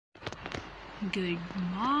Good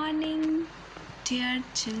morning, dear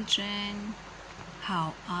children.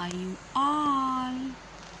 How are you all?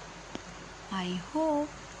 I hope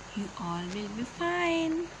you all will be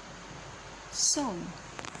fine. So,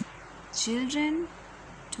 children,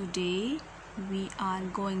 today we are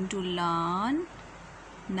going to learn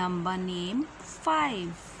number name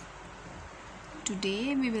 5.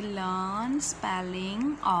 Today we will learn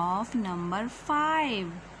spelling of number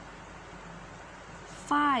 5.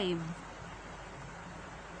 5.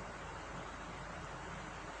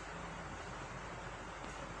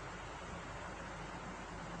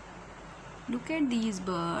 Look at these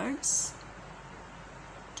birds.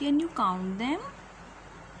 Can you count them?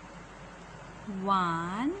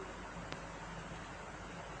 1,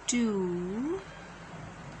 2,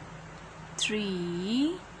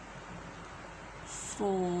 3,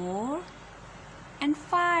 4 and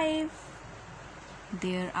 5.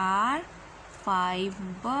 There are 5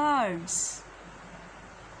 birds.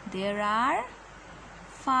 There are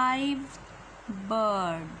 5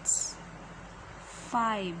 birds.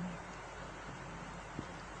 5.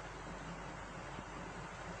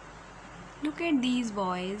 Look at these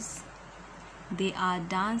boys. They are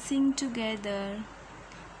dancing together.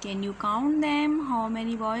 Can you count them? How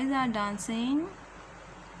many boys are dancing?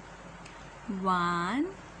 1,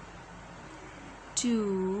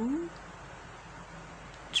 2,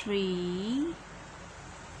 3,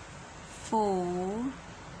 4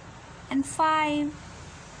 and 5.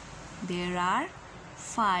 There are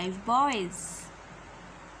 5 boys.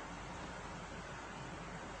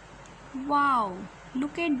 Wow!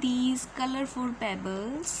 Look at these colorful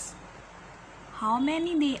pebbles. How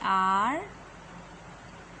many they are?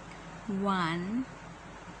 1,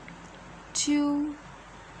 2,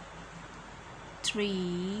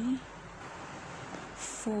 3,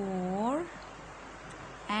 4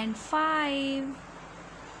 and 5.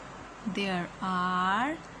 There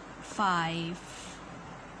are 5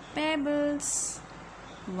 pebbles.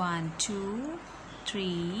 1, 2,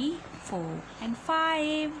 3, 4 and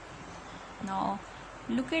 5. Now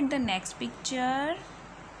look at the next picture.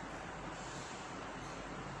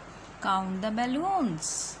 Count the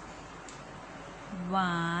balloons.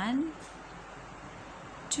 1,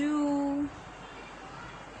 2,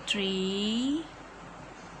 3,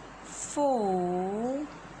 4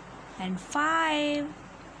 and 5.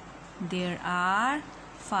 There are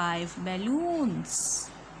 5 balloons.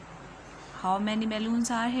 How many balloons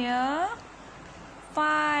are here?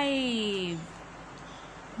 5.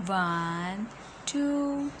 1,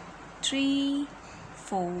 2, 3,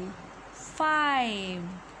 4, 5.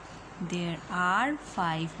 There are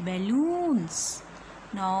 5 balloons.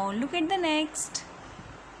 Now look at the next.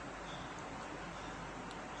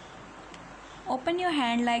 Open your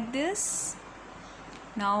hand like this.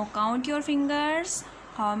 Now count your fingers.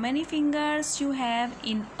 How many fingers you have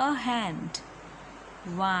in a hand?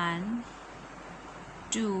 1,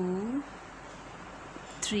 2,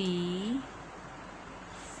 3,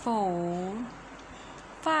 4,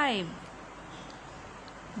 5.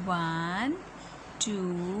 1,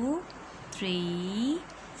 2, 3,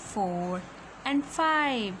 4 and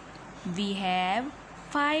 5. We have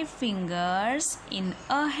 5 fingers in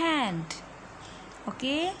a hand.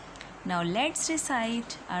 Okay, now let's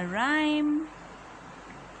recite a rhyme.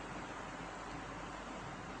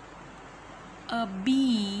 A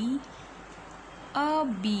bee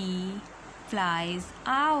flies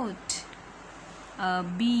out. A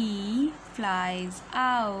bee flies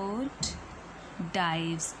out,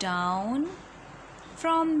 dives down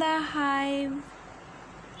from the hive.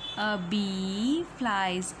 A bee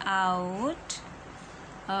flies out.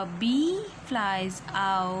 A bee flies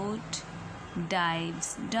out,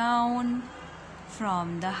 dives down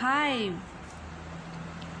from the hive.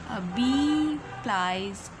 A bee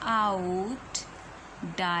flies out,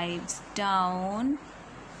 dives down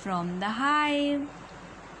from the hive.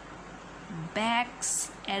 Backs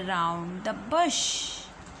around the bush.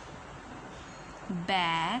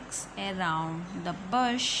 Backs around the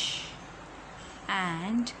bush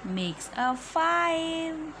and makes a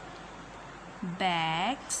 5.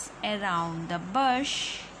 Backs around the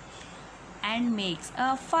bush and makes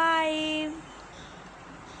a 5.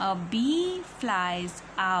 A bee flies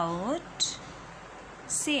out.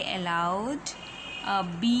 Say aloud. A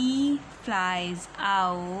bee flies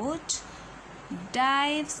out,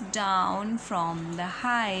 dives down from the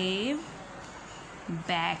hive,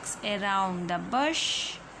 backs around the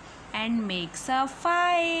bush and makes a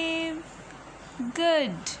 5.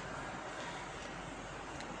 Good.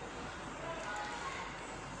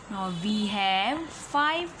 Now we have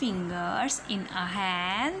 5 fingers in a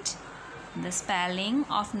hand. The spelling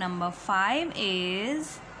of number 5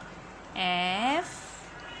 is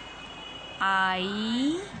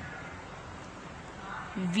I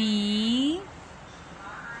V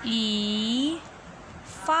E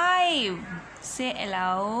 5. Say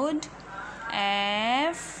aloud.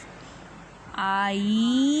 F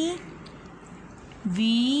I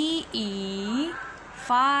V E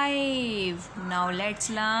 5. Now let's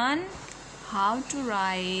learn how to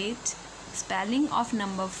write spelling of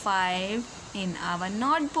number 5 in our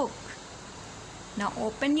notebook. Now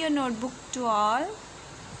open your notebook to all.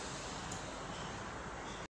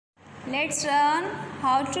 Let's learn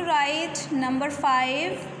how to write number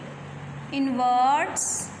 5 in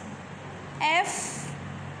words. F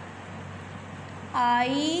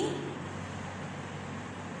I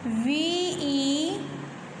V E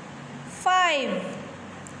 5.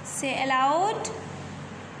 Say aloud.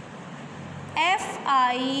 F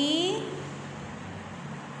I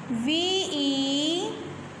V E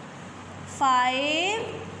 5.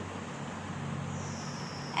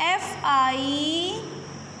 F I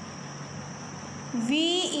V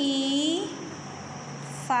E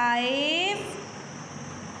 5.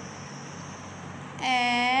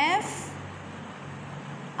 F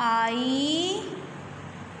I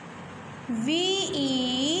V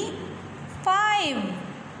E 5.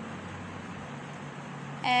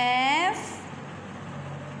 F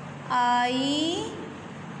I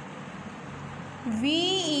V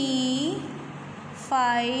E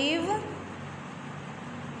 5.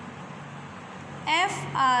 F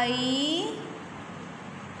I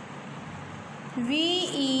V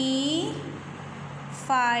E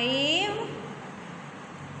 5.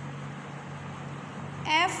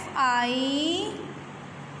 F I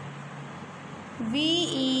V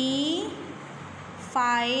E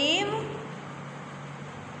 5.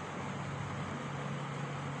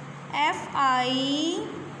 F I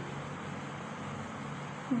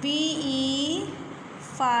V E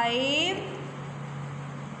 5.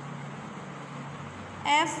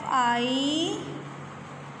 F I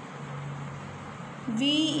V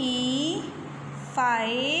E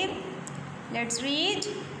 5. Let's read.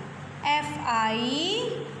 F I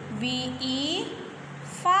V E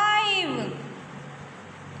 5.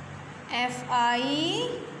 F I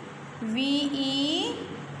V E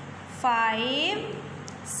 5.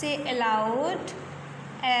 Say aloud.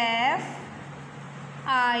 F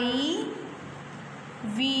I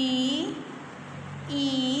V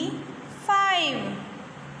E 5.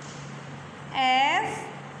 F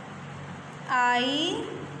I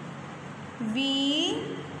V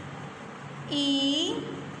E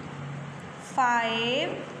 5.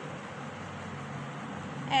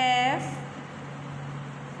 F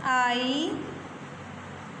I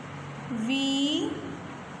V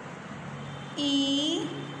E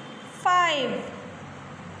 5.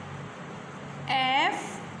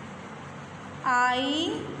 F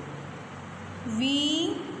I V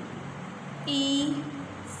E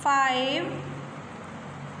 5.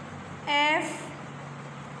 F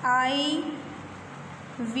I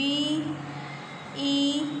V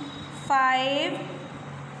E 5.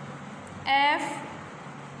 F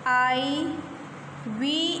I V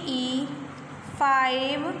E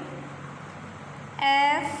 5.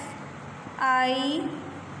 F I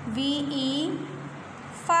V E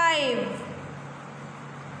 5.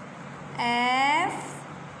 F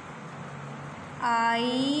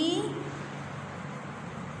I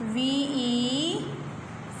V E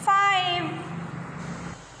 5.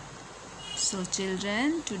 So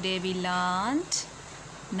children, today we learned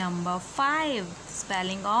number 5,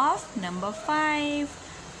 spelling of number 5.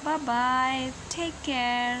 Bye bye. Take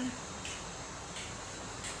care.